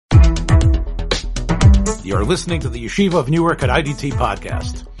You're listening to the Yeshiva of Newark at IDT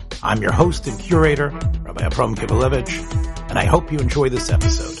podcast. I'm your host and curator, Rabbi Abram Kibalevich, and I hope you enjoy this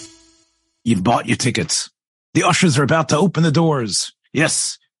episode. You've bought your tickets. The ushers are about to open the doors.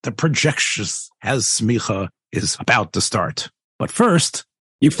 Yes, the Projectionist has Semicha is about to start. But first,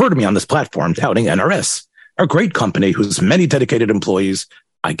 you've heard me on this platform touting NRS, a great company whose many dedicated employees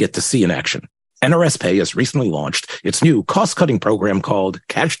I get to see in action. NRS Pay has recently launched its new cost-cutting program called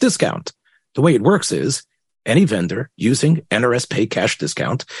Cash Discount. The way it works is any vendor using NRS Pay Cash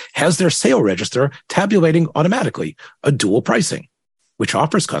Discount has their sale register tabulating automatically a dual pricing, which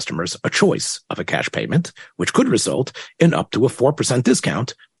offers customers a choice of a cash payment, which could result in up to a 4%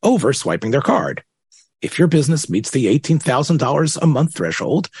 discount over swiping their card. If your business meets the $18,000 a month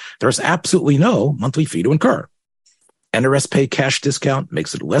threshold, there's absolutely no monthly fee to incur. NRS Pay Cash Discount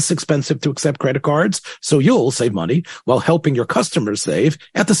makes it less expensive to accept credit cards, so you'll save money while helping your customers save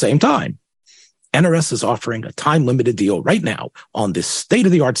at the same time. NRS is offering a time-limited deal right now on this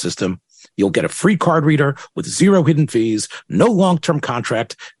state-of-the-art system. You'll get a free card reader with zero hidden fees, no long-term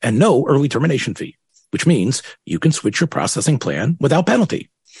contract, and no early termination fee, which means you can switch your processing plan without penalty.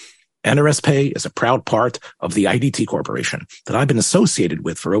 NRS Pay is a proud part of the IDT Corporation that I've been associated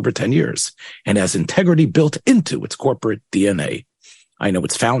with for over 10 years and has integrity built into its corporate DNA. I know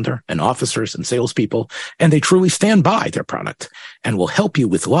its founder and officers and salespeople, and they truly stand by their product and will help you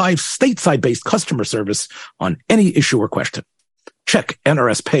with live stateside-based customer service on any issue or question. Check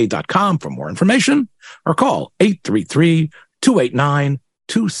nrspay.com for more information or call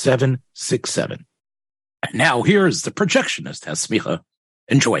 833-289-2767. And now here's the Projectionist has Semicha.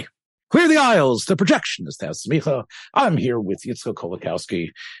 Enjoy. Clear the aisles. The Projectionist has Semicha. I'm here with Yitzchak Kolakowski,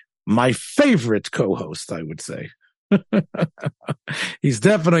 my favorite co-host, I would say. He's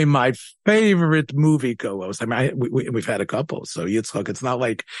definitely my favorite movie co-host. I mean, we've had a couple, so Yitzchak, it's not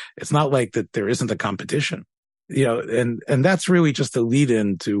like that there isn't a competition, you know, and that's really just a lead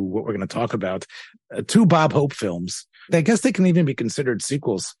in to what we're going to talk about. Two Bob Hope films. I guess they can even be considered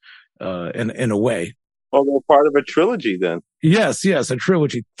sequels, in a way. Well, they're part of a trilogy then. Yes, a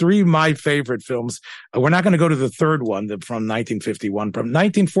trilogy. Three of my favorite films. We're not going to go to the third one from 1951, from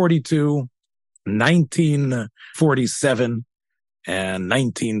 1942. 1947 and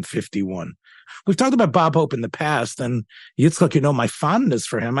 1951. We've talked about Bob Hope in the past, and Yitzchak, you know, my fondness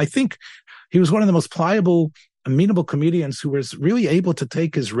for him. I think he was one of the most pliable, amenable comedians who was really able to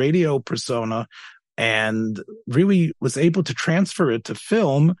take his radio persona and really was able to transfer it to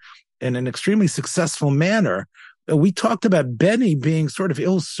film in an extremely successful manner. We talked about Benny being sort of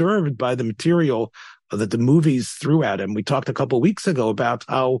ill-served by the material that the movies threw at him. We talked a couple of weeks ago about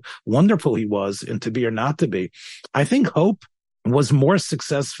how wonderful he was in To Be or Not to Be. I think Hope was more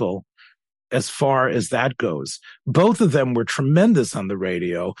successful as far as that goes. Both of them were tremendous on the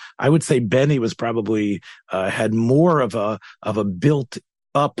radio. I would say Benny was probably had more of a built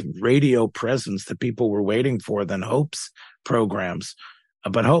up radio presence that people were waiting for than Hope's programs.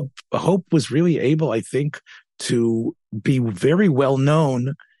 But Hope was really able, I think, to be very well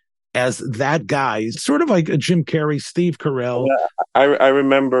known as that guy, sort of like a Jim Carrey, Steve Carell. Yeah, I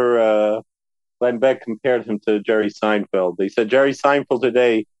remember Glenn Beck compared him to Jerry Seinfeld. They said Jerry Seinfeld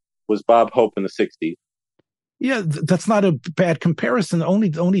today was Bob Hope in the 60s. Yeah, that's not a bad comparison. The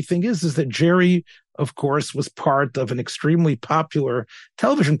only thing is that Jerry, of course, was part of an extremely popular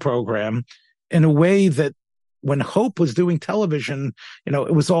television program in a way that when Hope was doing television, you know,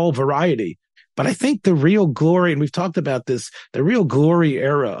 it was all variety. But I think the real glory, and we've talked about this, the real glory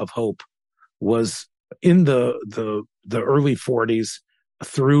era of Hope was in the early 40s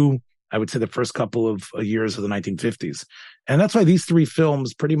through, I would say, the first couple of years of the 1950s. And that's why these three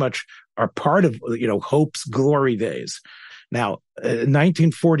films pretty much are part of, you know, Hope's glory days. Now,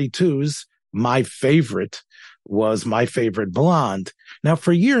 1942's, my favorite was My Favorite Blonde. Now,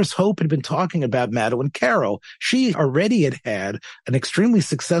 for years, Hope had been talking about Madeline Carroll. She already had an extremely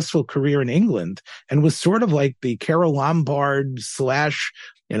successful career in England and was sort of like the Carol Lombard /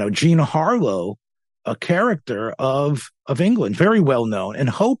 Jean Harlow, a character of England, very well known. And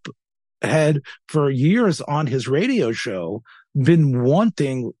Hope had, for years on his radio show, been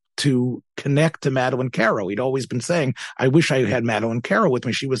wanting to connect to Madeline Carroll. He'd always been saying, I wish I had Madeline Carroll with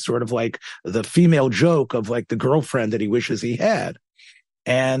me. She was sort of like the female joke of like the girlfriend that he wishes he had.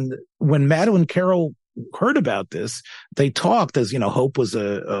 And when Madeline Carroll heard about this, they talked, as you know, Hope was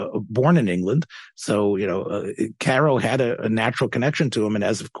born in England. So, Carroll had a natural connection to him. And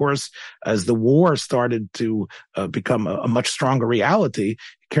as the war started to become a much stronger reality,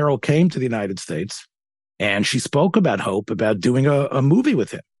 Carroll came to the United States and she spoke about Hope, about doing a movie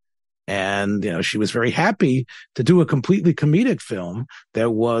with him. And, she was very happy to do a completely comedic film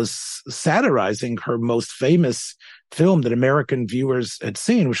that was satirizing her most famous film that American viewers had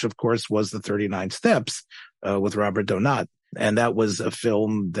seen, which of course was The 39 Steps, with Robert Donat. And that was a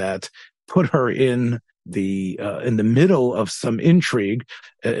film that put her in the middle of some intrigue.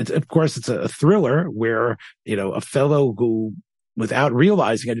 Of course, it's a thriller where, a fellow who, without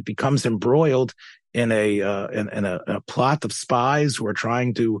realizing it, becomes embroiled in a plot of spies who are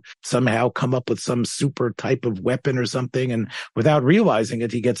trying to somehow come up with some super type of weapon or something. And without realizing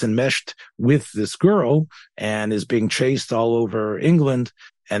it, he gets enmeshed with this girl and is being chased all over England.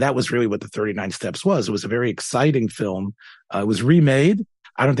 And that was really what The 39 Steps was. It was a very exciting film. It was remade.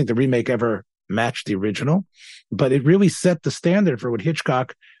 I don't think the remake ever matched the original, but it really set the standard for what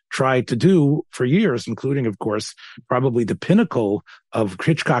Hitchcock tried to do for years, including, of course, probably the pinnacle of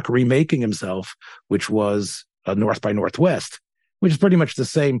Hitchcock remaking himself, which was North by Northwest, which is pretty much the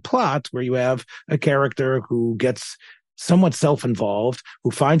same plot where you have a character who gets somewhat self-involved,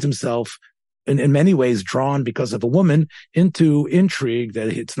 who finds himself in many ways drawn because of a woman into intrigue that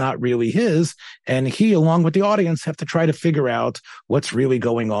it's not really his. And he, along with the audience, have to try to figure out what's really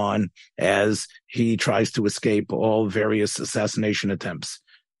going on as he tries to escape all various assassination attempts.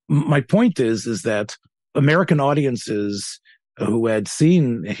 My point is that American audiences who had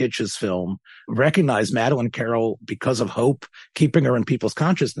seen Hitch's film recognized Madeleine Carroll because of Hope, keeping her in people's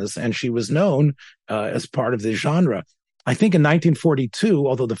consciousness. And she was known as part of the genre. I think in 1942,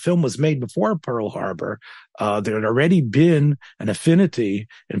 although the film was made before Pearl Harbor, there had already been an affinity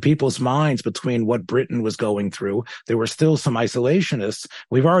in people's minds between what Britain was going through. There were still some isolationists.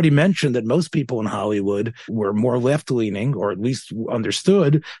 We've already mentioned that most people in Hollywood were more left-leaning, or at least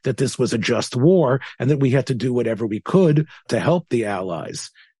understood that this was a just war and that we had to do whatever we could to help the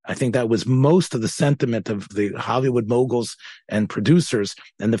Allies. I think that was most of the sentiment of the Hollywood moguls and producers,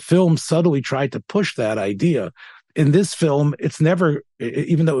 and the film subtly tried to push that idea. In this film, it's never,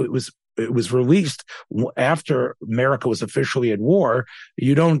 even though it was released after America was officially at war,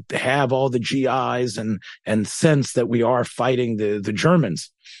 you don't have all the GIs and sense that we are fighting the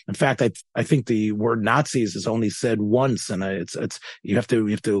Germans. In fact, I think the word Nazis is only said once, and you have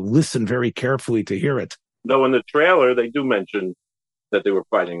to listen very carefully to hear it. Though in the trailer they do mention that they were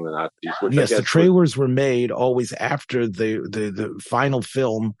fighting the Nazis. Yes, the trailers were made always after the final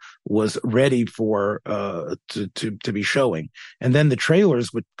film was ready for to be showing, and then the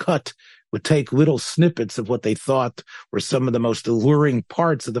trailers would take little snippets of what they thought were some of the most alluring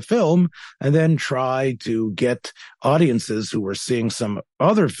parts of the film, and then try to get audiences who were seeing some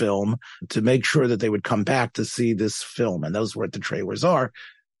other film to make sure that they would come back to see this film, and those are what the trailers are.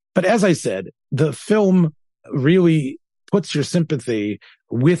 But as I said, the film really puts your sympathy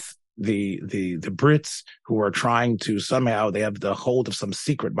with the Brits who are trying to somehow, they have the hold of some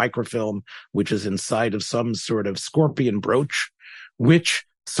secret microfilm, which is inside of some sort of scorpion brooch, which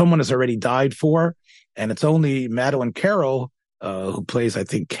someone has already died for. And it's only Madeleine Carroll, who plays, I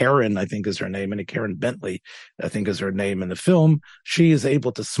think Karen, I think is her name, and Karen Bentley, I think is her name in the film. She is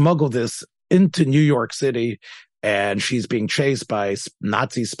able to smuggle this into New York City, and she's being chased by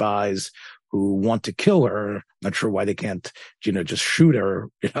Nazi spies who want to kill her. Not sure why they can't, just shoot her,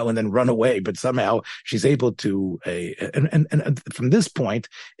 and then run away. But somehow she's able to, and from this point,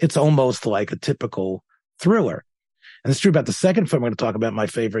 it's almost like a typical thriller. And it's true about the second film I'm going to talk about, my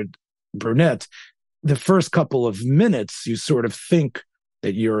favorite, Brunette. The first couple of minutes, you sort of think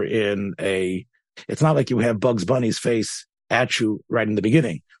that you're it's not like you have Bugs Bunny's face at you right in the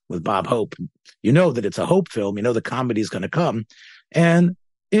beginning with Bob Hope. You know that it's a Hope film. You know the comedy is going to come. And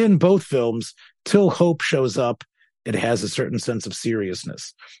in both films, till Hope shows up, it has a certain sense of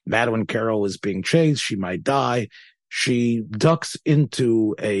seriousness. Madeleine Carroll is being chased. She might die. She ducks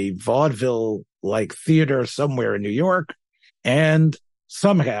into a vaudeville-like theater somewhere in New York. And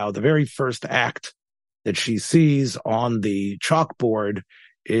somehow the very first act that she sees on the chalkboard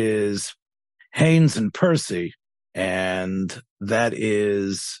is Haynes and Percy. And that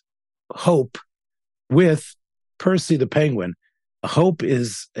is Hope with Percy the Penguin. Hope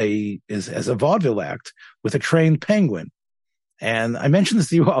is as a vaudeville act with a trained penguin. And I mentioned this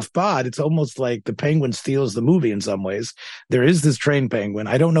to you off pod. It's almost like the penguin steals the movie in some ways. There is this trained penguin.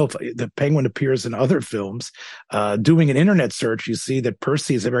 I don't know if the penguin appears in other films. Doing an internet search, you see that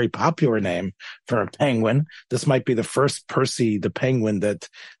Percy is a very popular name for a penguin. This might be the first Percy the Penguin that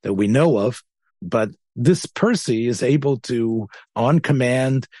we know of. But this Percy is able to, on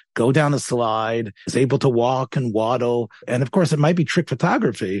command, go down a slide, is able to walk and waddle. And of course, it might be trick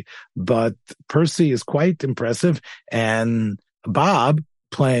photography, but Percy is quite impressive. And Bob,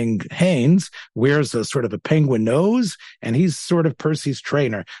 playing Haynes, wears a sort of a penguin nose, and he's sort of Percy's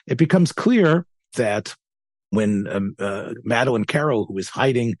trainer. It becomes clear that when Madeline Carroll, who is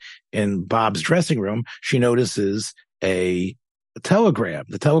hiding in Bob's dressing room, she notices a telegram.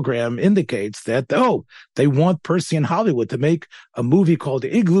 The telegram indicates that, they want Percy in Hollywood to make a movie called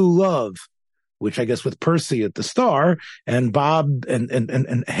Igloo Love, which I guess with Percy at the star, and Bob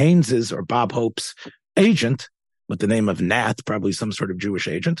and Haynes's, or Bob Hope's agent, with the name of Nat, probably some sort of Jewish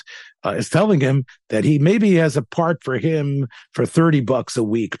agent, is telling him that he maybe has a part for him for $30 a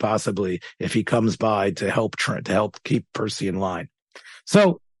week, possibly, if he comes by to help keep Percy in line.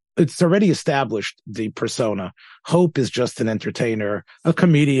 So it's already established the persona. Hope is just an entertainer, a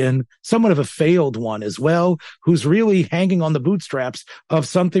comedian, somewhat of a failed one as well, who's really hanging on the bootstraps of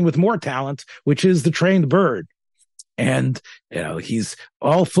something with more talent, which is the trained bird. And, he's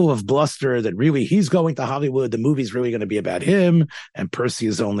all full of bluster that really he's going to Hollywood. The movie's really going to be about him, and Percy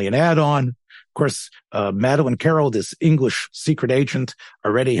is only an add-on. Of course, Madeline Carroll, this English secret agent,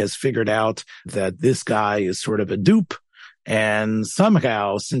 already has figured out that this guy is sort of a dupe. And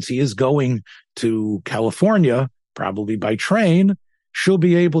somehow, since he is going to California, probably by train, she'll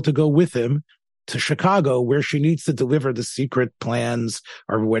be able to go with him to Chicago, where she needs to deliver the secret plans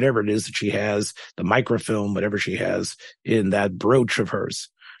or whatever it is that she has, the microfilm, whatever she has in that brooch of hers.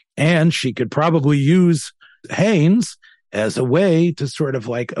 And she could probably use Haynes as a way to sort of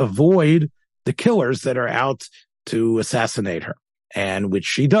like avoid the killers that are out to assassinate her. And which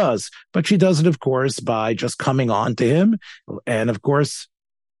she does, but she does it, of course, by just coming on to him. And of course,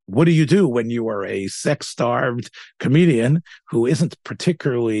 what do you do when you are a sex-starved comedian who isn't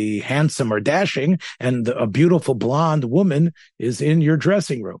particularly handsome or dashing, and a beautiful blonde woman is in your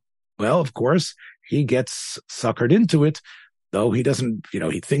dressing room? Well, of course, he gets suckered into it, though he doesn't,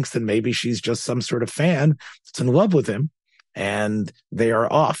 he thinks that maybe she's just some sort of fan that's in love with him, and they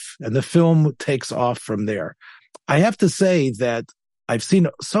are off, and the film takes off from there. I have to say that I've seen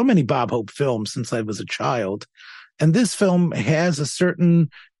so many Bob Hope films since I was a child, and this film has a certain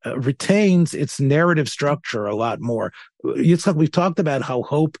retains its narrative structure a lot more. We've talked about how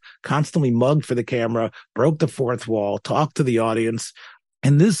Hope constantly mugged for the camera, broke the fourth wall, talked to the audience.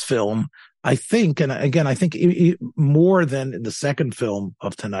 In this film, I think, and again, I think more than in the second film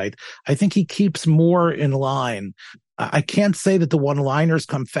of tonight, I think he keeps more in line. I can't say that the one-liners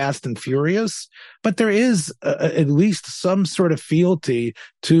come fast and furious, but there is at least some sort of fealty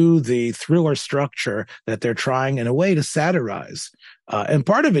to the thriller structure that they're trying in a way to satirize. And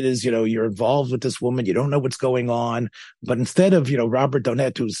part of it is, you're involved with this woman, you don't know what's going on, but instead of, Robert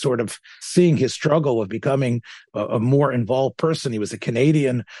Donette, who's sort of seeing his struggle of becoming a more involved person, he was a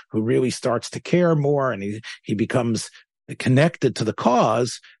Canadian who really starts to care more, and he becomes connected to the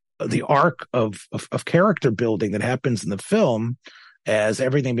cause. The arc of character building that happens in the film, as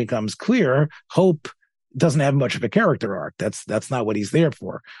everything becomes clear, Hope doesn't have much of a character arc. That's not what he's there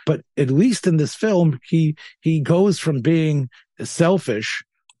for. But at least in this film, he goes from being selfish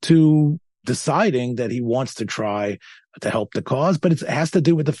to deciding that he wants to try to help the cause. But it has to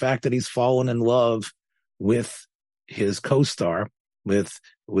do with the fact that he's fallen in love with his co-star, with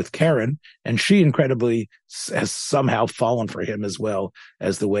Karen, and she incredibly has somehow fallen for him as well,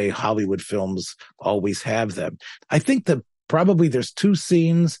 as the way Hollywood films always have them. I think that probably there's two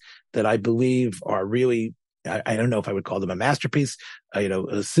scenes that I believe are really, I don't know if I would call them a masterpiece.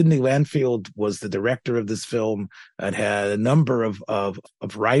 Sidney Lanfield was the director of this film and had a number of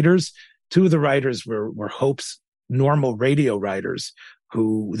writers. Two of the writers were Hope's normal radio writers,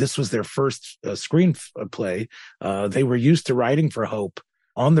 who this was their first screenplay. They were used to writing for Hope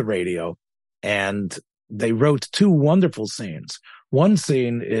on the radio, and they wrote two wonderful scenes. One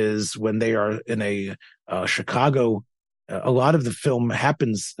scene is when they are in a Chicago. A lot of the film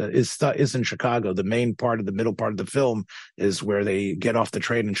happens is in Chicago. The main part of the middle part of the film is where they get off the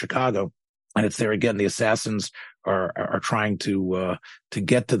train in Chicago, and it's there again. The assassins are trying to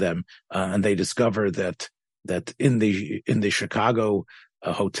get to them, and they discover that in the Chicago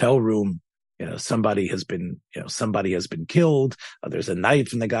hotel room, somebody has been killed. There's a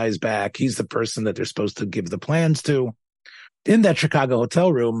knife in the guy's back. He's the person that they're supposed to give the plans to. In that Chicago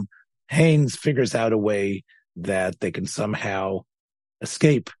hotel room, Haynes figures out a way that they can somehow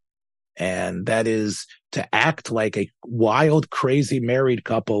escape. And that is to act like a wild, crazy married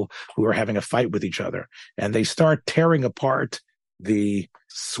couple who are having a fight with each other. And they start tearing apart the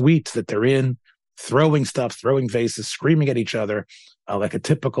suite that they're in, throwing stuff, throwing vases, screaming at each other, like a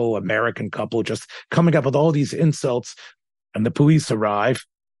typical American couple, just coming up with all these insults. And the police arrive.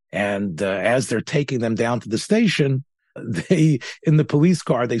 And as they're taking them down to the station, in the police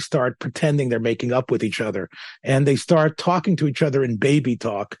car, they start pretending they're making up with each other, and they start talking to each other in baby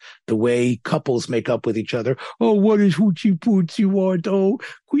talk, the way couples make up with each other. Oh, what is hoochie poochie want? Oh,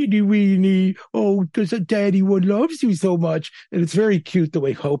 Queenie Weenie. Oh, does a daddy one loves you so much? And it's very cute the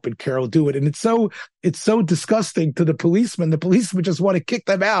way Hope and Carol do it. And it's so disgusting to the policemen. The policemen just want to kick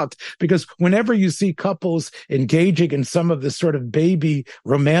them out, because whenever you see couples engaging in some of this sort of baby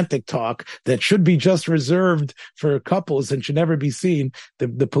romantic talk that should be just reserved for couples and should never be seen,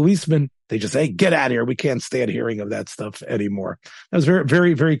 the policemen, they just say, hey, get out of here. We can't stand hearing of that stuff anymore. That was a very,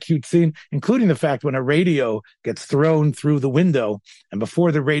 very, very cute scene, including the fact when a radio gets thrown through the window, and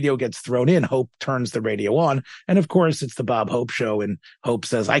before the radio gets thrown in, Hope turns the radio on. And of course, it's the Bob Hope show. And Hope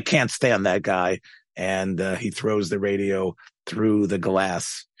says, I can't stand that guy. And he throws the radio through the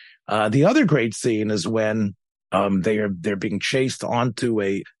glass. The other great scene is when they're being chased onto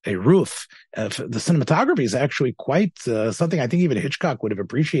a roof. The cinematography is actually quite something I think even Hitchcock would have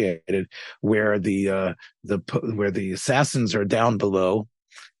appreciated, where the assassins are down below,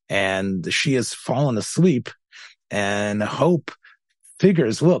 and she has fallen asleep, and Hope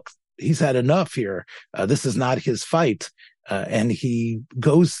figures, look, he's had enough here. This is not his fight. And he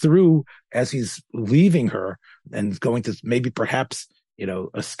goes through as he's leaving her and going to maybe perhaps,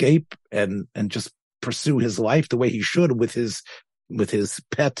 escape and just pursue his life the way he should with his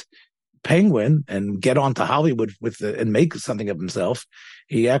pet penguin and get on to Hollywood and make something of himself.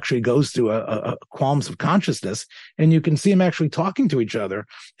 He actually goes through a qualms of consciousness, and you can see him actually talking to each other.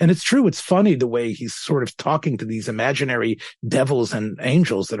 And it's true. It's funny the way he's sort of talking to these imaginary devils and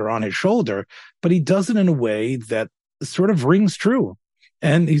angels that are on his shoulder, but he does it in a way that sort of rings true.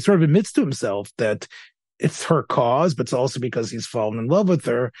 And he sort of admits to himself that it's her cause, but it's also because he's fallen in love with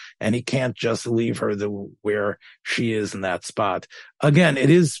her, and he can't just leave her where she is in that spot. Again, it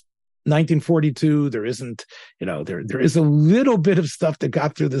is 1942. There isn't, there is a little bit of stuff that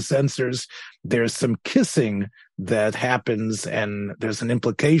got through the censors. There's some kissing that happens, and there's an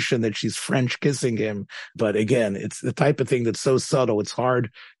implication that she's French kissing him. But again, it's the type of thing that's so subtle. It's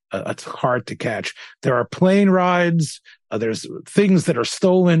hard to catch. There are plane rides. There's things that are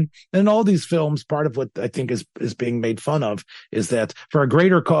stolen. And in all these films, part of what I think is being made fun of is that for a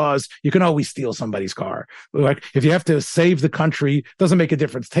greater cause, you can always steal somebody's car. Like if you have to save the country, doesn't make a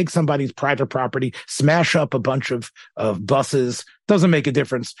difference. Take somebody's private property, smash up a bunch of buses, doesn't make a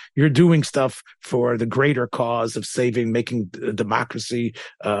difference. You're doing stuff for the greater cause of making democracy,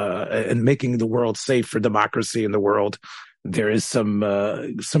 and making the world safe for democracy in the world. There is some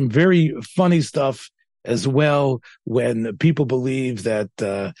very funny stuff as well when people believe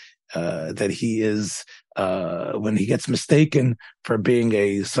that he is when he gets mistaken for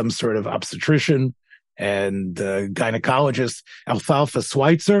being some sort of obstetrician and gynecologist. Alfalfa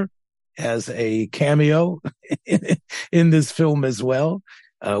Schweitzer has a cameo in this film as well,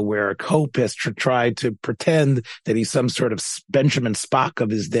 where Hope has tried to pretend that he's some sort of Benjamin Spock of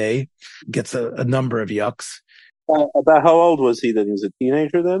his day, gets a number of yucks. About how old was he then? He was a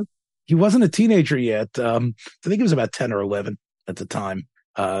teenager then? He wasn't a teenager yet. I think he was about 10 or 11 at the time.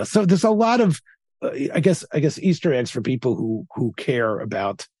 So there's a lot of, I guess Easter eggs for people who care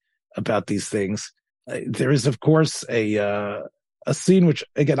about these things. There is, of course, a scene which,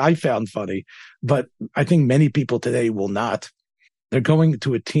 again, I found funny, but I think many people today will not. They're going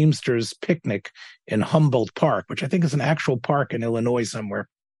to a Teamsters picnic in Humboldt Park, which I think is an actual park in Illinois somewhere.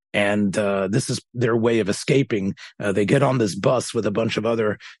 And this is their way of escaping. They get on this bus with a bunch of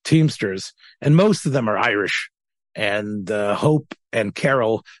other Teamsters, and most of them are Irish. And Hope and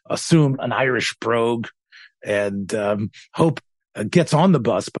Carol assume an Irish brogue, and Hope gets on the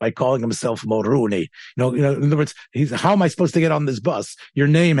bus by calling himself Mulrooney. In other words, how am I supposed to get on this bus? Your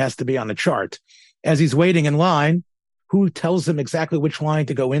name has to be on the chart. As he's waiting in line, who tells him exactly which line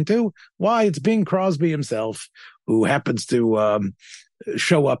to go into? Why, it's Bing Crosby himself, who happens to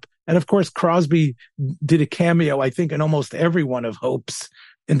show up. And of course, Crosby did a cameo, I think, in almost every one of Hope's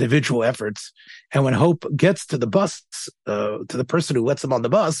individual efforts. And when Hope gets to the bus, to the person who lets him on the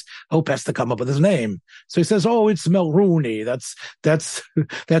bus, Hope has to come up with his name. So he says, "Oh, it's Mulrooney. That's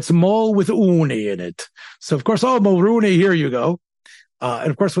Mul with Ooney in it." So of course, "Oh, Mulrooney, here you go."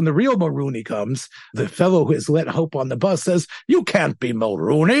 And of course, when the real Mulrooney comes, the fellow who has let Hope on the bus says, "You can't be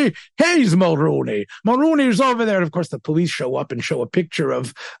Mulrooney. He's Mulrooney. Mulrooney's over there." And of course, the police show up and show a picture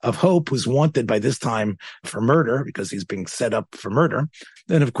of Hope, who's wanted by this time for murder because he's being set up for murder.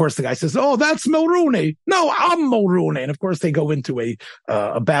 Then, of course, the guy says, "Oh, that's Mulrooney. No, I'm Mulrooney." And of course, they go into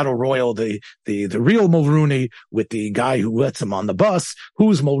a battle royal, the real Mulrooney with the guy who lets him on the bus,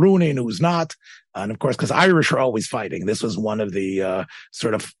 who's Mulrooney and who's not. And of course, because Irish are always fighting. This was one of the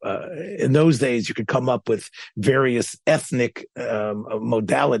in those days, you could come up with various ethnic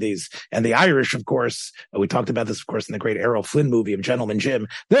modalities. And the Irish, of course, we talked about this, of course, in the great Errol Flynn movie of Gentleman Jim.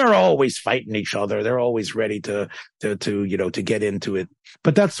 They're always fighting each other. They're always ready to get into it.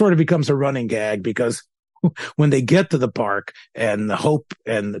 But that sort of becomes a running gag because when they get to the park and Hope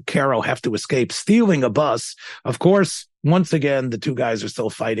and Carol have to escape stealing a bus, of course, once again, the two guys are still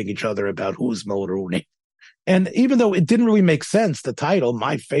fighting each other about who's Mulrooney. And even though it didn't really make sense, the title,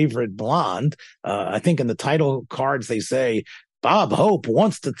 My Favorite Blonde, I think in the title cards they say, Bob Hope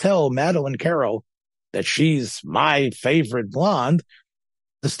wants to tell Madeline Carroll that she's my favorite blonde.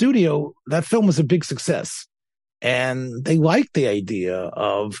 The studio, that film was a big success. And they liked the idea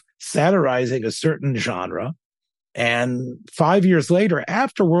of satirizing a certain genre. And 5 years later,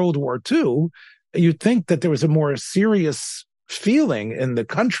 after World War II, you'd think that there was a more serious feeling in the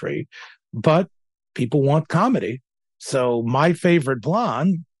country, but people want comedy. So My Favorite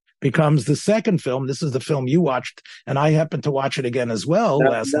Blonde becomes the second film. This is the film you watched, and I happened to watch it again as well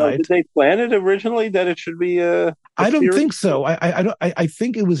last night. Did they plan it originally that it should be I don't series? Think so. I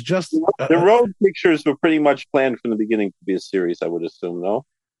think it was just the road pictures were pretty much planned from the beginning to be a series, I would assume, no?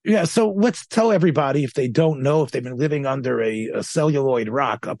 Yeah, so let's tell everybody, if they don't know, if they've been living under a celluloid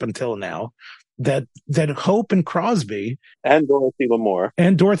rock up until now, that Hope and Crosby and Dorothy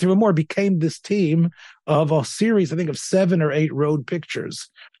Lamour became this team of a series, I think, of 7 or 8 road pictures.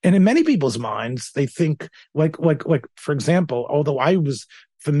 And in many people's minds, they think, like for example, although I was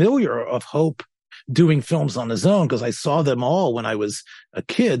familiar of Hope doing films on his own because I saw them all when I was a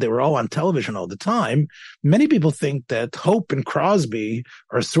kid, they were all on television all the time. Many people think that Hope and Crosby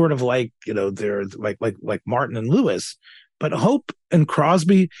are sort of like, they're like Martin and Lewis. But Hope and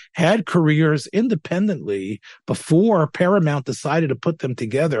Crosby had careers independently before Paramount decided to put them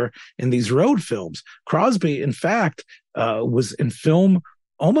together in these road films. Crosby, in fact, was in film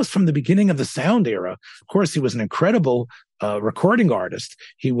almost from the beginning of the sound era. Of course, he was an incredible recording artist.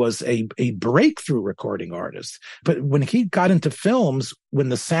 He was a breakthrough recording artist. But when he got into films, when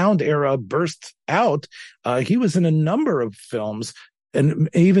the sound era burst out, he was in a number of films and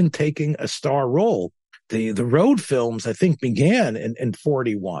even taking a star role. The road films, I think, began in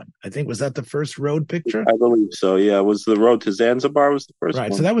 41. I think, was that the first road picture? I believe so, yeah. It was The Road to Zanzibar was the first one.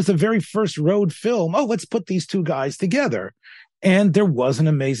 Right, so that was the very first road film. Oh, let's put these two guys together. And there was an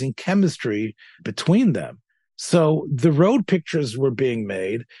amazing chemistry between them. So the road pictures were being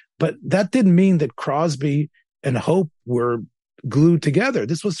made, but that didn't mean that Crosby and Hope were glued together.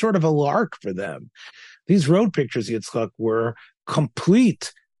 This was sort of a lark for them. These road pictures, Yitzchak, were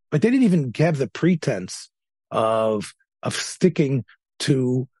complete, but they didn't even have the pretense of sticking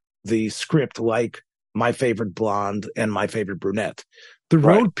to the script like My Favorite Blonde and My Favorite Brunette. The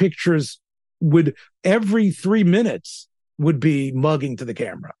road pictures would, every 3 minutes, would be mugging to the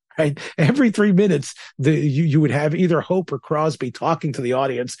camera. Right? Every 3 minutes, you would have either Hope or Crosby talking to the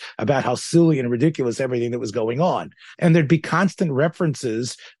audience about how silly and ridiculous everything that was going on. And there'd be constant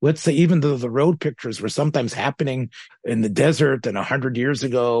references. Let's say, even though the road pictures were sometimes happening in the desert and 100 years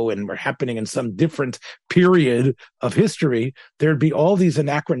ago and were happening in some different period of history, there'd be all these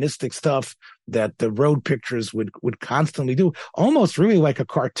anachronistic stuff that the road pictures would constantly do, almost really like a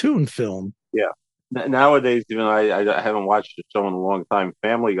cartoon film. Yeah. Nowadays, even I haven't watched the show in a long time.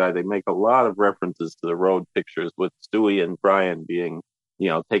 Family Guy, they make a lot of references to the road pictures with Stewie and Brian being,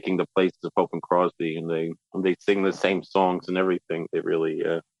 taking the places of Hope and Crosby, and they sing the same songs and everything. They really,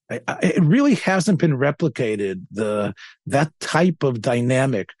 it really hasn't been replicated, that type of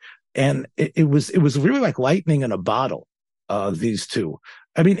dynamic, and it was really like lightning in a bottle. These two,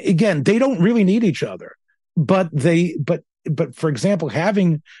 I mean, again, they don't really need each other, but for example,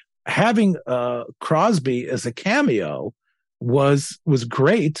 having Crosby as a cameo was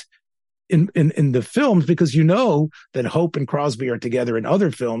great in the films, because that Hope and Crosby are together in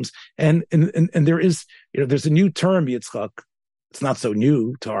other films, and there is there's a new term, Yitzchak. It's not so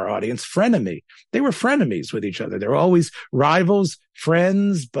new to our audience. Frenemy. They were frenemies with each other. They were always rivals,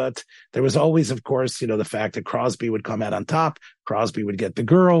 friends, but there was always, of course, the fact that Crosby would come out on top. Crosby would get the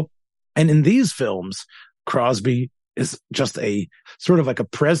girl, and in these films, Crosby is just a sort of like a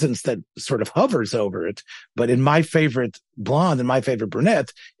presence that sort of hovers over it. But in My Favorite Blonde and My Favorite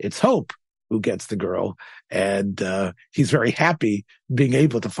Brunette, it's Hope who gets the girl. And he's very happy being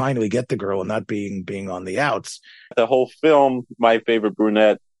able to finally get the girl and not being on the outs. The whole film, My Favorite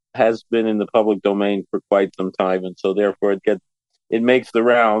Brunette, has been in the public domain for quite some time. And so therefore it makes the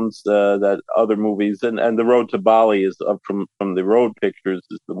rounds that other movies, and The Road to Bali is up from the road pictures,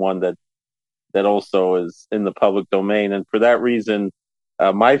 is the one that also is in the public domain. And for that reason,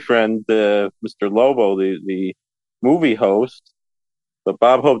 my friend, Mr. Lobo, the movie host. But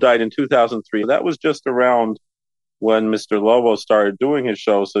Bob Hope died in 2003. That was just around when Mr. Lobo started doing his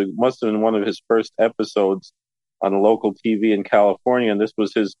show, so it must have been one of his first episodes on a local TV in California, and this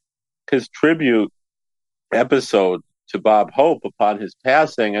was his tribute episode to Bob Hope upon his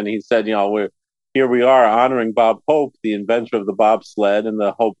passing. And he said, here we are honoring Bob Hope, the inventor of the bobsled and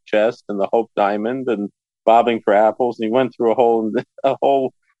the Hope chest and the Hope diamond and bobbing for apples. And he went through a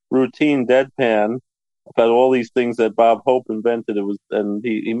whole routine deadpan about all these things that Bob Hope invented. And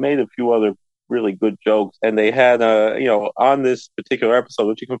he made a few other really good jokes. And they had, on this particular episode,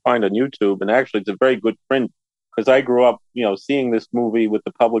 which you can find on YouTube, and actually it's a very good print, because I grew up, seeing this movie with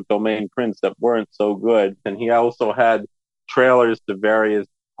the public domain prints that weren't so good. And he also had trailers to various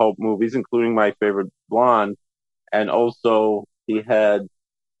Hope movies, including my favorite, Blonde. And also he had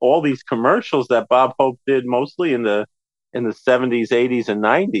all these commercials that Bob Hope did mostly in the 70s, 80s, and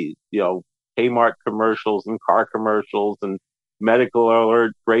 90s, Kmart commercials and car commercials and medical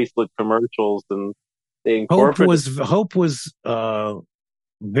alert bracelet commercials. And they incorporated... Hope was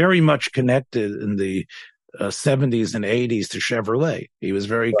very much connected in the 70s and 80s to Chevrolet. He was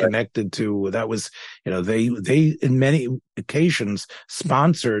very connected to, that was, they in many occasions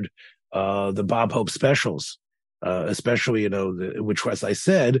sponsored the Bob Hope specials, especially, which, as I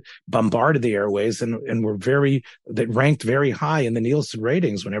said, bombarded the airways and that ranked very high in the Nielsen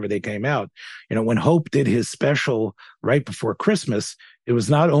ratings whenever they came out. When Hope did his special right before Christmas, it was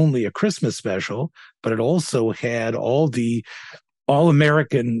not only a Christmas special, but it also had all the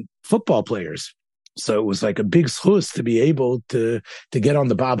All-American football players. So it was like a big Hues to be able to get on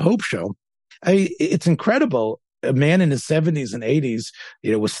the Bob Hope show. It's incredible. A man in his 70s and 80s,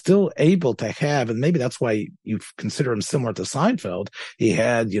 was still able to have, and maybe that's why you consider him similar to Seinfeld. He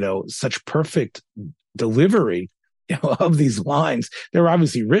had, such perfect delivery, of these lines. They were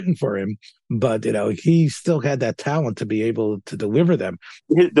obviously written for him, but, he still had that talent to be able to deliver them.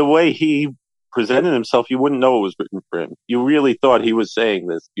 The way he presented himself, you wouldn't know it was written for him. You really thought he was saying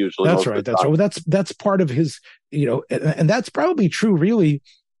this usually. That's right. That's right. Well, that's part of his, and that's probably true, really.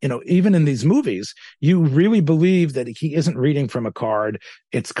 Even in these movies, you really believe that he isn't reading from a card.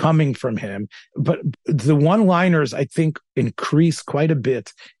 It's coming from him. But the one-liners, I think, increase quite a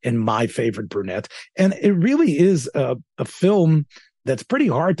bit in my favorite, Brunette. And it really is a film that's pretty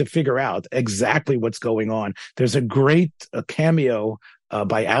hard to figure out exactly what's going on. There's a great cameo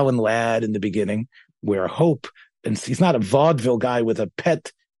by Alan Ladd in the beginning, where Hope, and he's not a vaudeville guy with a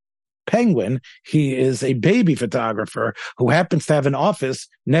pet penguin. He is a baby photographer who happens to have an office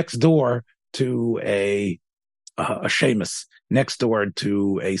next door to a Seamus, next door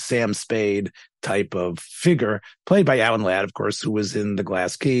to a Sam Spade type of figure, played by Alan Ladd, of course, who was in The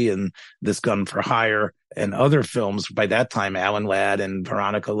Glass Key and This Gun for Hire and other films. By that time, Alan Ladd and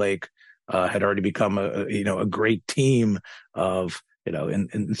Veronica Lake had already become a great team of,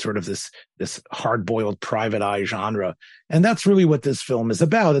 in sort of this hard-boiled private eye genre. And that's really what this film is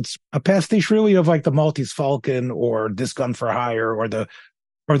about. It's a pastiche really of like the Maltese Falcon or This Gun for Hire or the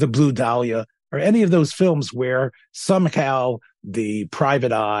Blue Dahlia or any of those films where somehow the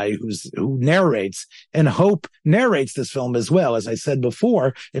private eye who narrates, and Hope narrates this film as well. As I said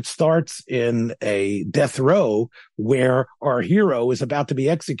before, it starts in a death row where our hero is about to be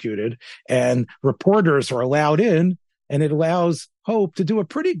executed and reporters are allowed in, and it allows Hope to do a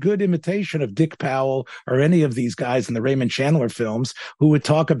pretty good imitation of Dick Powell or any of these guys in the Raymond Chandler films who would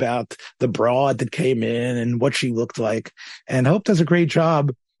talk about the broad that came in and what she looked like. And Hope does a great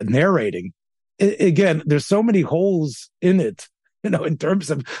job narrating. Again, there's so many holes in it, in terms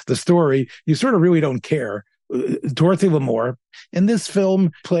of the story, you sort of really don't care. Dorothy Lamour in this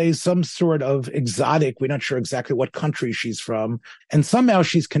film plays some sort of exotic. We're not sure exactly what country she's from. And somehow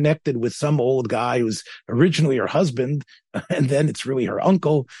she's connected with some old guy who's originally her husband. And then it's really her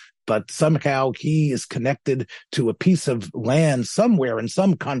uncle. But somehow he is connected to a piece of land somewhere in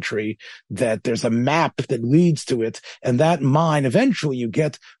some country that there's a map that leads to it. And that mine, eventually you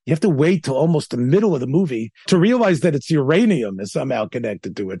have to wait till almost the middle of the movie to realize that it's uranium is somehow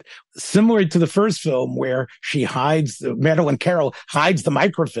connected to it. Similar to the first film where Madeline Carroll hides the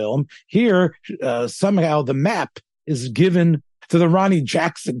microfilm. Here, somehow the map is given to the Ronnie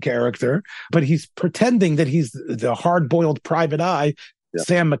Jackson character, but he's pretending that he's the hard-boiled private eye,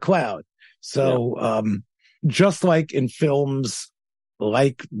 Sam McCloud. So just like in films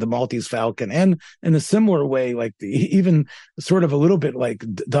like The Maltese Falcon, and in a similar way, like even sort of a little bit like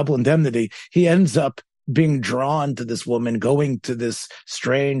Double Indemnity, he ends up being drawn to this woman, going to this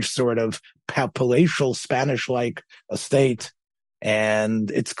strange sort of palatial Spanish-like estate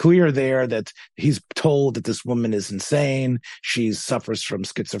And it's clear there that he's told that this woman is insane. She suffers from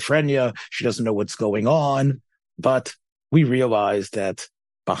schizophrenia. She doesn't know what's going on. But we realize that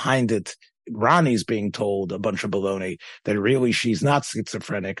behind it, Ronnie's being told a bunch of baloney, that really she's not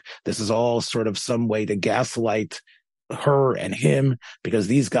schizophrenic. This is all sort of some way to gaslight her and him, because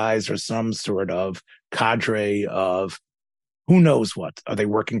these guys are some sort of cadre of who knows what. Are they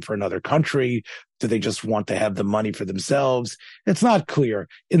working for another country? Do they just want to have the money for themselves? It's not clear.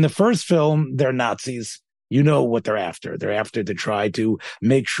 In the first film, they're Nazis. You know what they're after. They're after to try to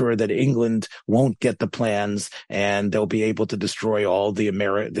make sure that England won't get the plans, and they'll be able to destroy all the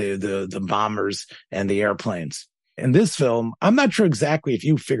bombers and the airplanes. In this film, I'm not sure exactly if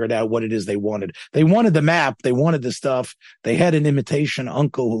you figured out what it is they wanted. They wanted the map. They wanted the stuff. They had an imitation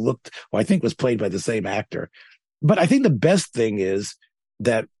uncle who I think was played by the same actor. But I think the best thing is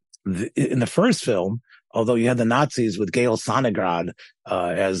that in the first film, although you had the Nazis with Gail Sonnegrad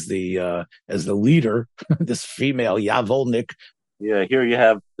as the leader, this female Yavolnik. Yeah, here you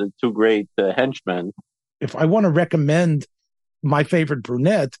have the two great henchmen. If I want to recommend my favorite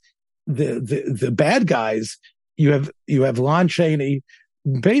Brunette, the bad guys, you have Lon Chaney,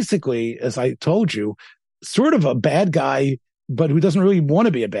 basically, as I told you, sort of a bad guy, but who doesn't really want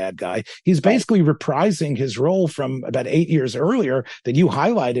to be a bad guy. He's basically reprising his role from about 8 years earlier that you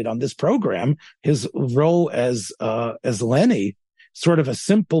highlighted on this program, his role as Lenny, sort of a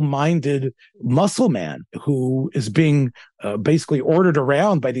simple-minded muscle man who is being basically ordered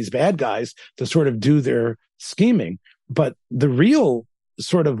around by these bad guys to sort of do their scheming. But the real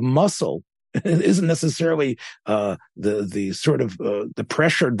sort of muscle isn't necessarily the sort of the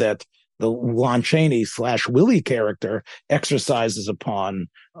pressure that the Lon Chaney / Willie character exercises upon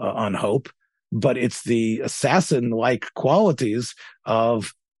on Hope, but it's the assassin-like qualities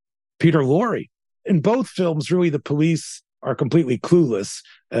of Peter Lorre. In both films, really, the police are completely clueless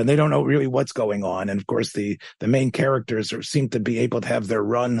and they don't know really what's going on. And of course, the main characters seem to be able to have their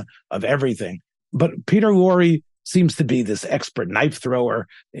run of everything. But Peter Lorre seems to be this expert knife thrower.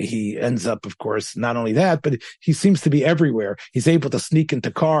 He ends up, of course, not only that, but he seems to be everywhere. He's able to sneak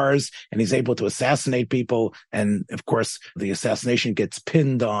into cars and he's able to assassinate people. And of course, the assassination gets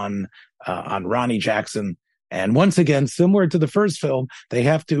pinned on Ronnie Jackson. And once again, similar to the first film, they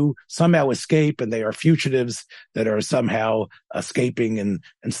have to somehow escape, and they are fugitives that are somehow escaping. And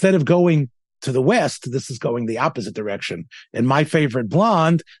instead of going to the west, this is going the opposite direction. In My Favorite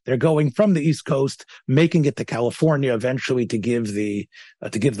Blonde, they're going from the East Coast, making it to California eventually to give the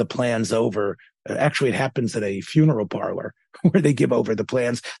plans over. Actually, it happens at a funeral parlor where they give over the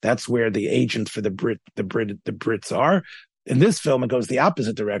plans. That's where the agent for the Brits are. In this film, it goes the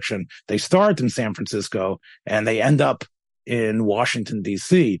opposite direction. They start in San Francisco and they end up in Washington,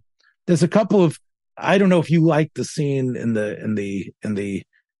 D.C. There's a couple of, I don't know if you like the scene in the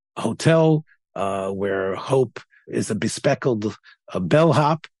hotel where Hope is a bespectacled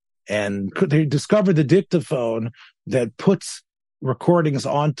bellhop, and they discover the dictaphone that puts recordings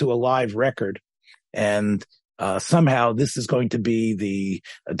onto a live record. And somehow this is going to be the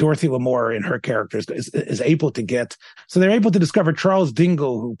Dorothy Lamour in her characters is able to get. So they're able to discover Charles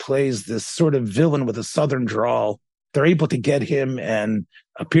Dingle, who plays this sort of villain with a Southern drawl. They're able to get him and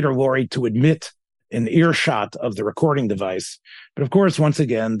Peter Lorre to admit an earshot of the recording device. But of course, once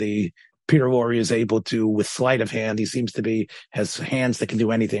again, the Peter Lorre is able to, with sleight of hand, he seems to be, has hands that can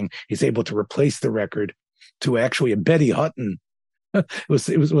do anything. He's able to replace the record to actually a Betty Hutton. It was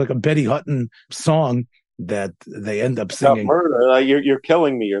like a Betty Hutton song that they end up singing. Murder, you're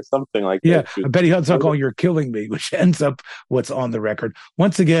killing me, or something like that. Yeah, a Betty Hutton song called "You're Killing Me," which ends up what's on the record.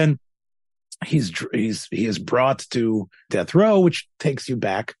 Once again, he is brought to death row, which takes you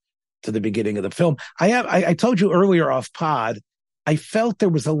back to the beginning of the film. I told you earlier off pod, I felt there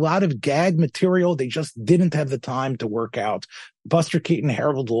was a lot of gag material they just didn't have the time to work out. Buster Keaton,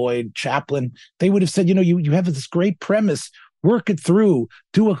 Harold Lloyd, Chaplin, they would have said, you have this great premise, work it through,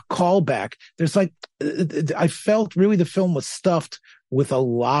 do a callback. There's I felt really the film was stuffed with a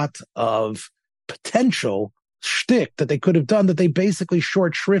lot of potential shtick that they could have done that they basically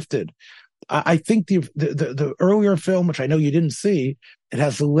short shrifted. I think the earlier film, which I know you didn't see, it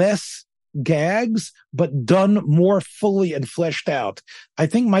has less gags, but done more fully and fleshed out. I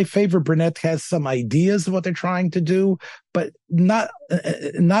think My Favorite Brunette has some ideas of what they're trying to do, but not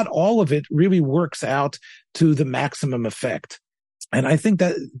all of it really works out to the maximum effect. And I think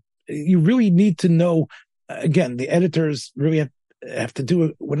that you really need to know, again, the editors really have to do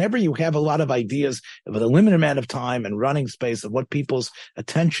it whenever you have a lot of ideas with a limited amount of time and running space of what people's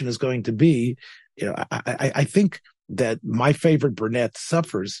attention is going to be. I think that My Favorite Brunette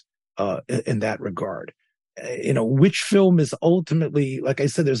suffers in that regard. which film is ultimately, like I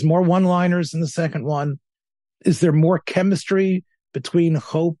said, there's more one-liners in the second one. Is there more chemistry between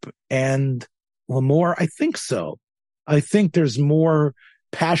Hope and Lamore? I think so. I think there's more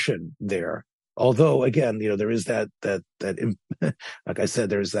passion there. Although, again, there is that like I said,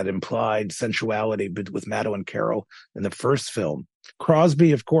 there's that implied sensuality with Maddo and Carol in the first film.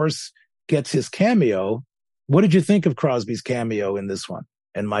 Crosby, of course, gets his cameo. What did you think of Crosby's cameo in this one?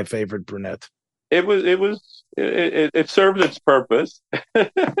 And my favorite, Brunette. It served its purpose.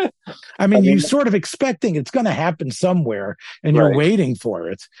 I mean, you're sort of expecting it's going to happen somewhere, and you're waiting for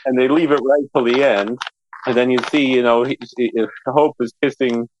it. And they leave it right till the end, and then you see, Hope is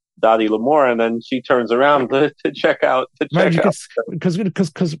kissing Dottie Lamore, and then she turns around to check out. Because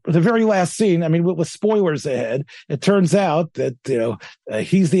the very last scene, I mean, with spoilers ahead, it turns out that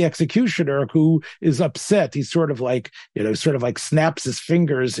he's the executioner who is upset. He's sort of like snaps his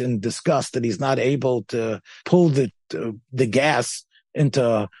fingers in disgust that he's not able to pull the gas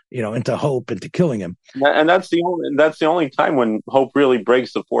into Hope, into killing him. And that's the only time when Hope really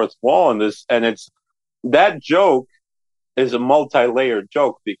breaks the fourth wall in this, and it's that joke is a multi-layered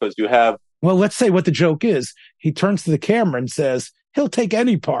joke because you have... Well, let's say what the joke is. He turns to the camera and says, he'll take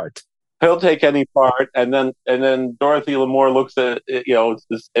any part. He'll take any part. And then Dorothy Lamore looks at,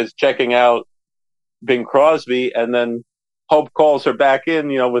 is checking out Bing Crosby. And then Hope calls her back in,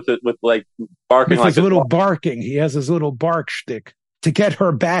 with barking. With his little barking. He has his little bark shtick to get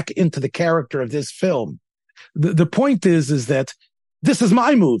her back into the character of this film. The point is that this is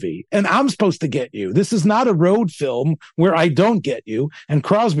my movie, and I'm supposed to get you. This is not a road film where I don't get you, and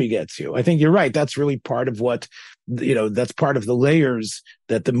Crosby gets you. I think you're right. That's really part of what, that's part of the layers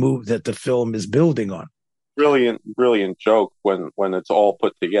that the film is building on. Brilliant joke when it's all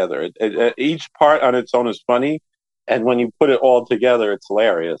put together. Each part on its own is funny, and when you put it all together, it's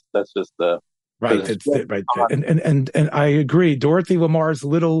hilarious. That's just the... Right. Right. And I agree. Dorothy Lamore's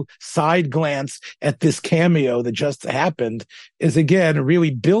little side glance at this cameo that just happened is, again, really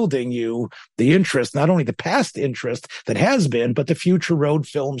building you the interest, not only the past interest that has been, but the future road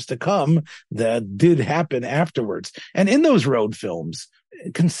films to come that did happen afterwards. And in those road films,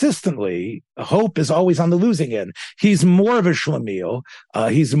 consistently, Hope is always on the losing end. He's more of a schlemiel.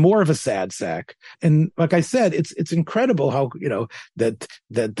 He's more of a sad sack. And like I said, it's incredible how,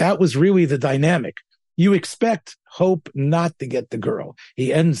 that was really the dynamic. You expect Hope not to get the girl.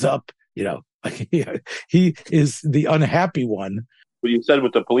 He ends up, he is the unhappy one. What you said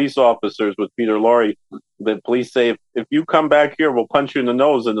with the police officers, with Peter Lorre, the police say, if you come back here, we'll punch you in the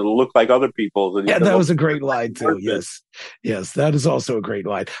nose and it'll look like other people's. And that was a great line too. Yes, that is also a great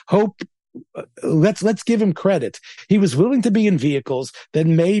line. Hope, let's give him credit. He was willing to be in vehicles that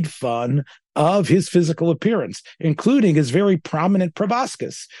made fun of his physical appearance, including his very prominent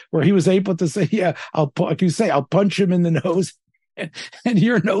proboscis, where he was able to say, I'll punch him in the nose. And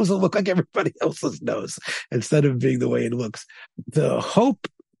your nose will look like everybody else's nose instead of being the way it looks. The Hope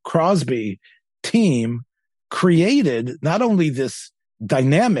Crosby team created not only this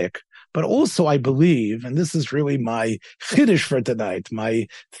dynamic, but also, I believe, and this is really my chiddush for tonight, my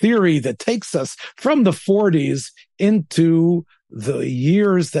theory that takes us from the 40s into the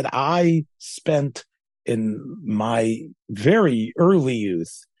years that I spent in my very early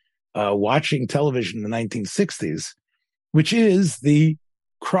youth watching television in the 1960s, which is the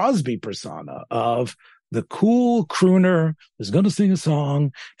Crosby persona of the cool crooner who's going to sing a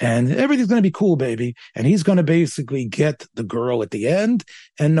song and everything's going to be cool, baby. And he's going to basically get the girl at the end.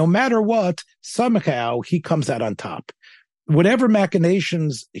 And no matter what, somehow he comes out on top. Whatever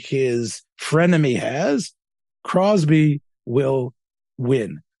machinations his frenemy has, Crosby will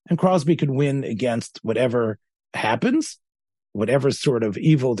win. And Crosby can win against whatever happens, whatever sort of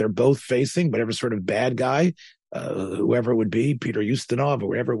evil they're both facing, whatever sort of bad guy, whoever it would be, Peter Ustinov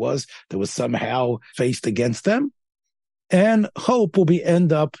or whoever it was that was somehow faced against them. And Hope will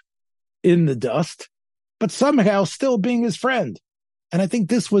end up in the dust, but somehow still being his friend. And I think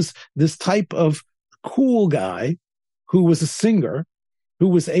this was this type of cool guy who was a singer, who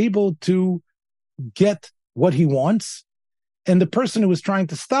was able to get what he wants. And the person who was trying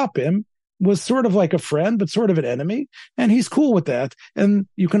to stop him was sort of like a friend, but sort of an enemy. And he's cool with that. And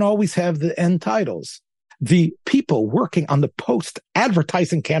you can always have the end titles. The people working on the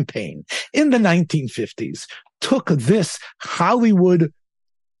post-advertising campaign in the 1950s took this Hollywood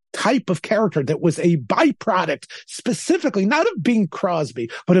type of character that was a byproduct specifically, not of Bing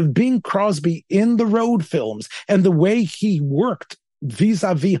Crosby, but of Bing Crosby in the road films and the way he worked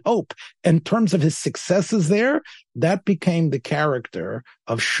vis-a-vis Hope in terms of his successes there. That became the character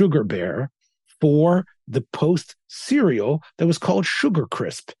of Sugar Bear for the post cereal that was called Sugar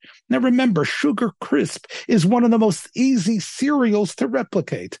Crisp. Now remember, Sugar Crisp is one of the most easy cereals to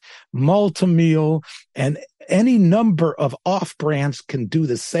replicate. Malt-O-Meal and any number of off-brands can do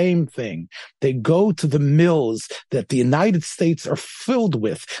the same thing. They go to the mills that the United States are filled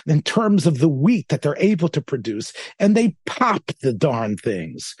with in terms of the wheat that they're able to produce, and they pop the darn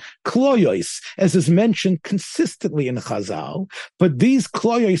things. Kloyos, as is mentioned consistently in Chazal, but these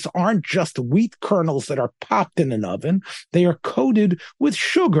kloyos aren't just wheat kernels that are popped in an oven. They are coated with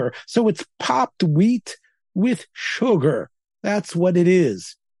sugar, so it's popped wheat with sugar. That's what it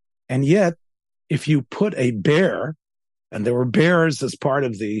is. And yet, if you put a bear, and there were bears as part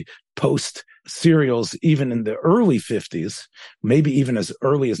of the post cereals even in the early 50s, maybe even as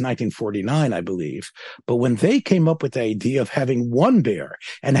early as 1949, I believe. But when they came up with the idea of having one bear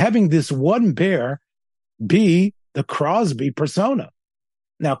and having this one bear be the Crosby persona.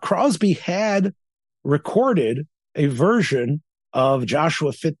 Now, Crosby had recorded a version of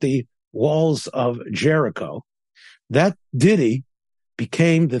Joshua Fit the Walls of Jericho. That ditty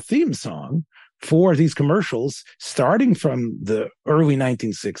became the theme song for these commercials, starting from the early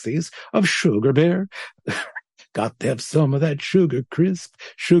 1960s of Sugar Bear. Got to have some of that Sugar Crisp.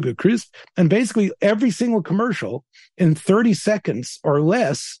 And basically every single commercial in 30 seconds or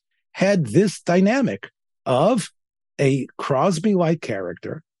less had this dynamic of a Crosby-like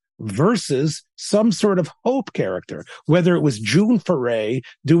character versus some sort of Hope character, whether it was June Foray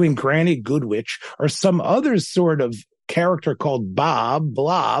doing Granny Goodwitch or some other sort of character called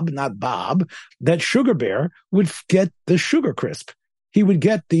Blob, not Bob, that Sugar Bear would get the Sugar Crisp. He would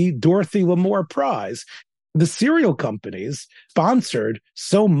get the Dorothy Lamour Prize. The cereal companies sponsored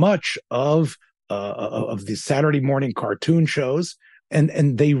so much of the Saturday morning cartoon shows,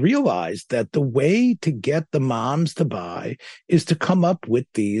 and they realized that the way to get the moms to buy is to come up with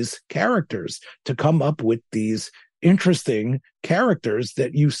these characters, to come up with these interesting characters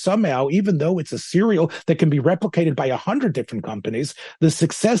that you somehow, even though it's a cereal that can be replicated by 100 different companies, the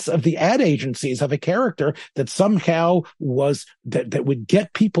success of the ad agencies of a character that somehow was that would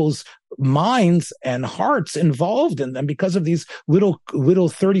get people's minds and hearts involved in them because of these little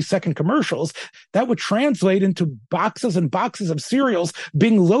 30-second commercials, that would translate into boxes and boxes of cereals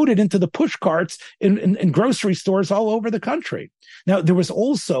being loaded into the push carts in grocery stores all over the country. Now, there was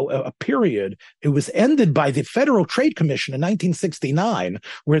also a period, it was ended by the Federal Trade Commission in 1969,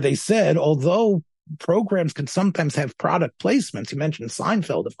 where they said, although programs can sometimes have product placements. You mentioned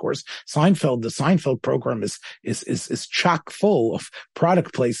Seinfeld, of course. The Seinfeld program is chock full of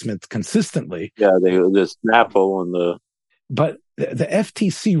product placement consistently. Yeah, the Snapple and But the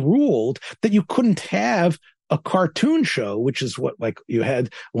FTC ruled that you couldn't have a cartoon show, which is what, like, you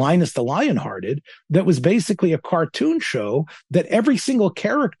had Linus the Lionhearted, that was basically a cartoon show that every single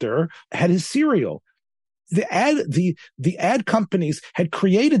character had his cereal. The ad companies had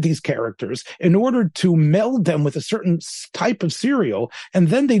created these characters in order to meld them with a certain type of cereal. And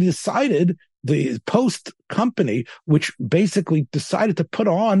then they decided, the Post company, which basically decided to put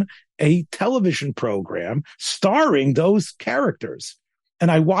on a television program starring those characters.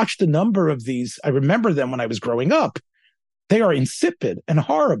 And I watched a number of these. I remember them when I was growing up. They are insipid and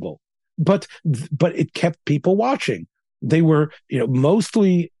horrible, but it kept people watching. They were,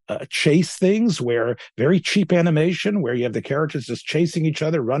 mostly chase things, where very cheap animation, where you have the characters just chasing each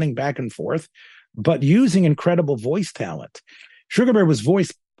other, running back and forth, but using incredible voice talent. Sugar Bear was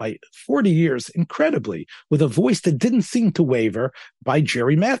voiced by 40 years, incredibly, with a voice that didn't seem to waver, by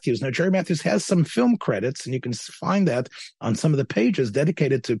Jerry Matthews. Now, Jerry Matthews has some film credits, and you can find that on some of the pages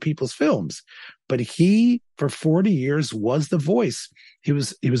dedicated to people's films. But he, for 40 years, was the voice. He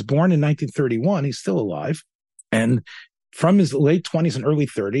was born in 1931. He's still alive. And from his late 20s and early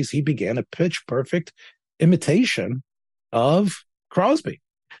 30s, he began a pitch-perfect imitation of Crosby.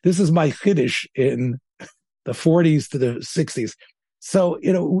 This is my Kiddush in the 40s to the 60s. So,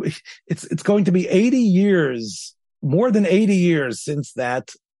 it's going to be 80 years, more than 80 years since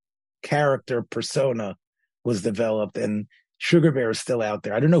that character persona was developed, and Sugar Bear is still out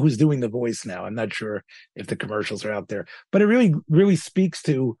there. I don't know who's doing the voice now. I'm not sure if the commercials are out there, but it really, really speaks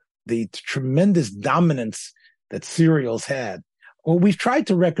to the tremendous dominance that cereals had. Well, we've tried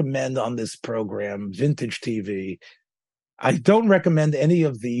to recommend on this program vintage TV. I don't recommend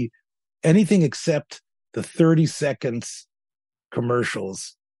anything except the 30 seconds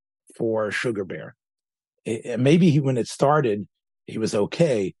commercials for Sugar Bear. Maybe when it started, he was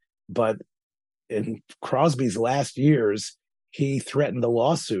okay, but in Crosby's last years, he threatened a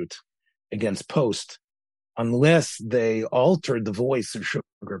lawsuit against Post unless they altered the voice of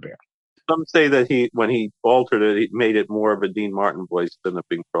Sugar Bear. Some say that when he altered it, he made it more of a Dean Martin voice than a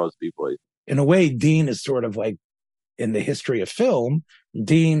Bing Crosby voice. In a way, Dean is sort of like in the history of film,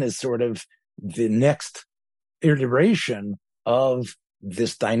 Dean is sort of the next iteration of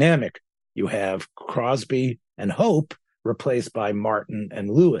this dynamic. You have Crosby and Hope replaced by Martin and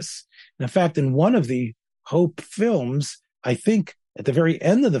Lewis. And in fact, in one of the Hope films, I think at the very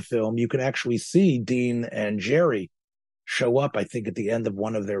end of the film, you can actually see Dean and Jerry show up, I think, at the end of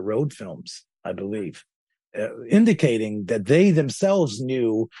one of their road films, I believe, indicating that they themselves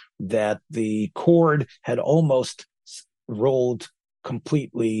knew that the cord had almost rolled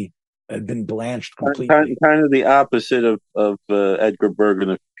completely, had been blanched completely. Kind of the opposite of Edgar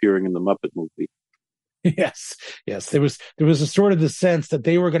Bergen appearing in the Muppet movie. Yes. There was a sort of the sense that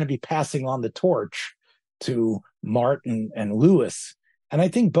they were going to be passing on the torch to Martin and Lewis. And I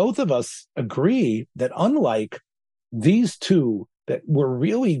think both of us agree that unlike these two that were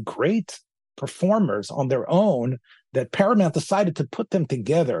really great performers on their own, that Paramount decided to put them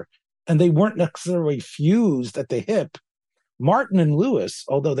together, and they weren't necessarily fused at the hip. Martin and Lewis,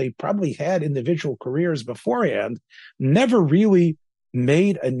 although they probably had individual careers beforehand, never really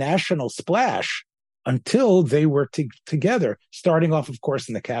made a national splash until they were together, starting off, of course,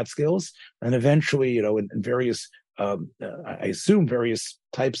 in the Catskills, and eventually, in various, I assume, various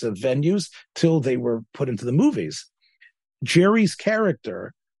types of venues, till they were put into the movies. Jerry's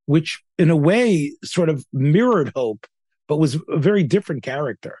character, which in a way sort of mirrored Hope, but was a very different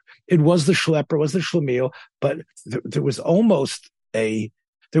character. It was the schlepper, was the schlemiel, but there was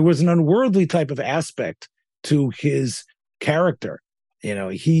an unworldly type of aspect to his character.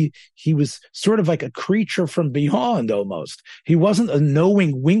 He was sort of like a creature from beyond almost. He wasn't a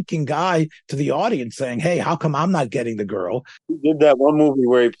knowing, winking guy to the audience saying, "Hey, how come I'm not getting the girl?" He did that one movie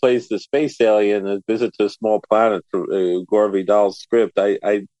where he plays the space alien that visits a small planet from Gore Vidal's script.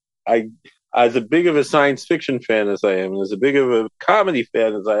 I as a big of a science fiction fan as I am, and as a big of a comedy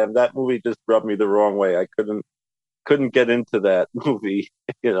fan as I am, that movie just rubbed me the wrong way. I couldn't get into that movie.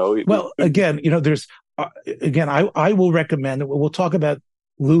 Well, again, there's I will recommend that we'll talk about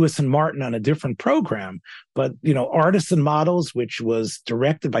Lewis and Martin on a different program, but Artists and Models, which was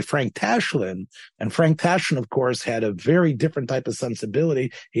directed by Frank Tashlin, and Frank Tashlin, of course, had a very different type of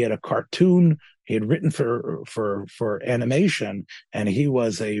sensibility. He had a cartoon. He had written for animation, and he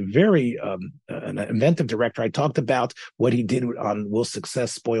was a very an inventive director. I talked about what he did on Will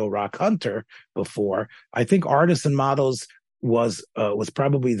Success Spoil Rock Hunter before. I think Artists and Models was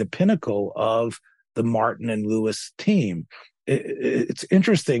probably the pinnacle of the Martin and Lewis team. It's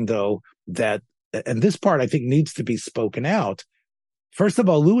interesting, though, that, and this part I think needs to be spoken out. First of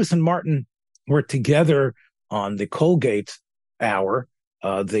all, Lewis and Martin were together on the Colgate Hour.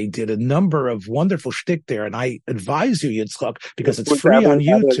 They did a number of wonderful shtick there, and I advise you, Yitzchak, because it's free on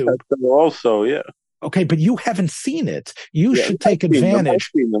YouTube. Also, yeah. Okay, but you haven't seen it. You should take advantage.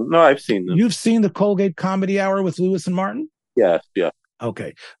 I've seen them. No, I've seen them. You've seen the Colgate Comedy Hour with Lewis and Martin? Yes, yeah.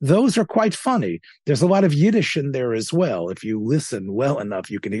 Okay. Those are quite funny. There's a lot of Yiddish in there as well. If you listen well enough,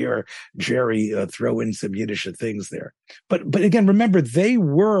 you can hear Jerry throw in some Yiddish things there. But again, remember, they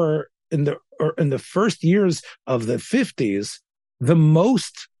were in the first years of the 50s, the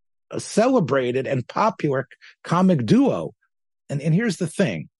most celebrated and popular comic duo. And here's the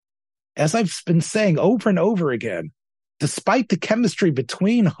thing. As I've been saying over and over again, despite the chemistry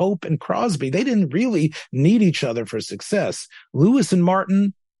between Hope and Crosby, they didn't really need each other for success. Lewis and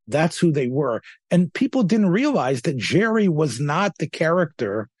Martin, that's who they were. And people didn't realize that Jerry was not the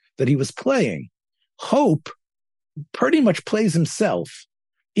character that he was playing. Hope pretty much plays himself.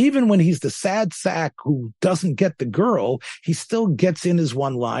 Even when he's the sad sack who doesn't get the girl, he still gets in his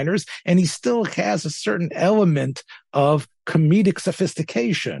one-liners, and he still has a certain element of comedic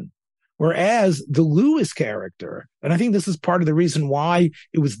sophistication. Whereas the Lewis character, and I think this is part of the reason why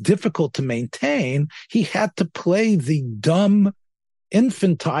it was difficult to maintain, he had to play the dumb,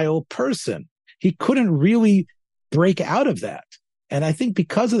 infantile person. He couldn't really break out of that. And I think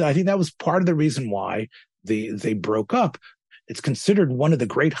because of that, I think that was part of the reason why they broke up. It's considered one of the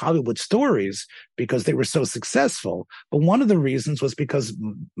great Hollywood stories because they were so successful. But one of the reasons was because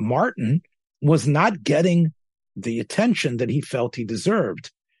Martin was not getting the attention that he felt he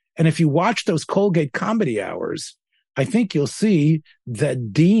deserved. And if you watch those Colgate Comedy Hours, I think you'll see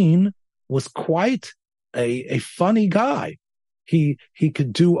that Dean was quite a funny guy. He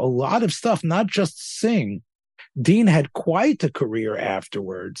could do a lot of stuff, not just sing. Dean had quite a career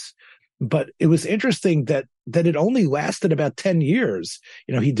afterwards, but it was interesting that it only lasted about 10 years.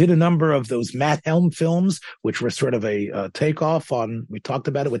 He did a number of those Matt Helm films, which were sort of a takeoff on, we talked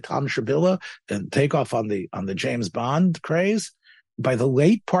about it with Tom Shabilla, and takeoff on the James Bond craze. By the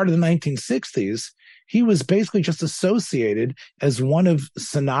late part of the 1960s, he was basically just associated as one of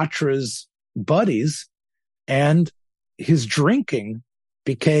Sinatra's buddies, and his drinking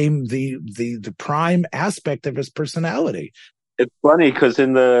became the prime aspect of his personality. It's funny because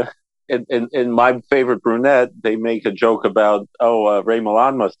in my favorite Brunette, they make a joke about, Ray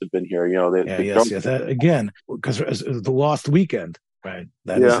Milland must have been here. Yes. Again, because the Lost Weekend, right?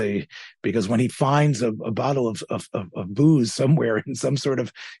 That is because when he finds a bottle of booze somewhere in some sort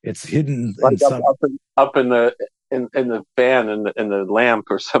of, it's hidden like up in the fan in the lamp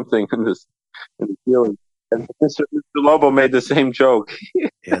or something in the ceiling. And Mr. Lobo made the same joke.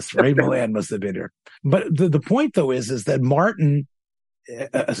 Yes, Ray Milland must have been here. But the point, though, is that Martin,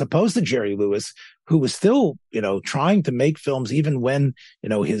 as opposed to Jerry Lewis, who was still, trying to make films even when,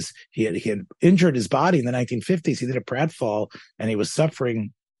 he had injured his body in the 1950s. He did a pratfall and he was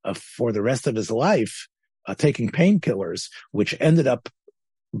suffering for the rest of his life, taking painkillers, which ended up,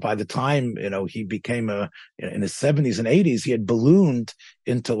 by the time, he became in his 70s and 80s, he had ballooned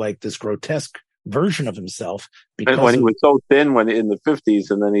into like this grotesque version of himself because when he was so thin in the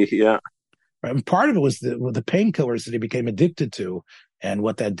 50s, and then and part of it was the painkillers that he became addicted to and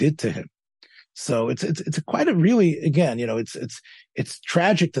what that did to him. So it's quite a really, again, it's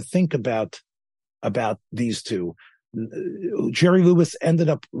tragic to think about these two. Jerry Lewis ended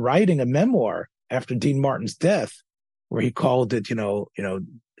up writing a memoir after Dean Martin's death, where he called it,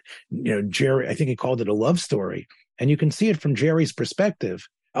 Jerry, I think he called it a love story. And you can see it from Jerry's perspective.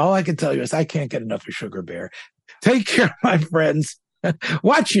 All I can tell you is I can't get enough of Sugar Bear. Take care, my friends.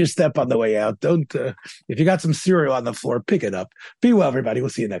 Watch your step on the way out. Don't, if you got some cereal on the floor, pick it up. Be well, everybody. We'll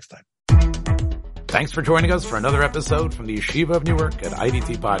see you next time. Thanks for joining us for another episode from the Yeshiva of Newark at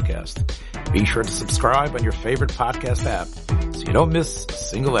IDT Podcast. Be sure to subscribe on your favorite podcast app so you don't miss a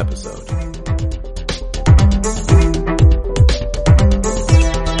single episode.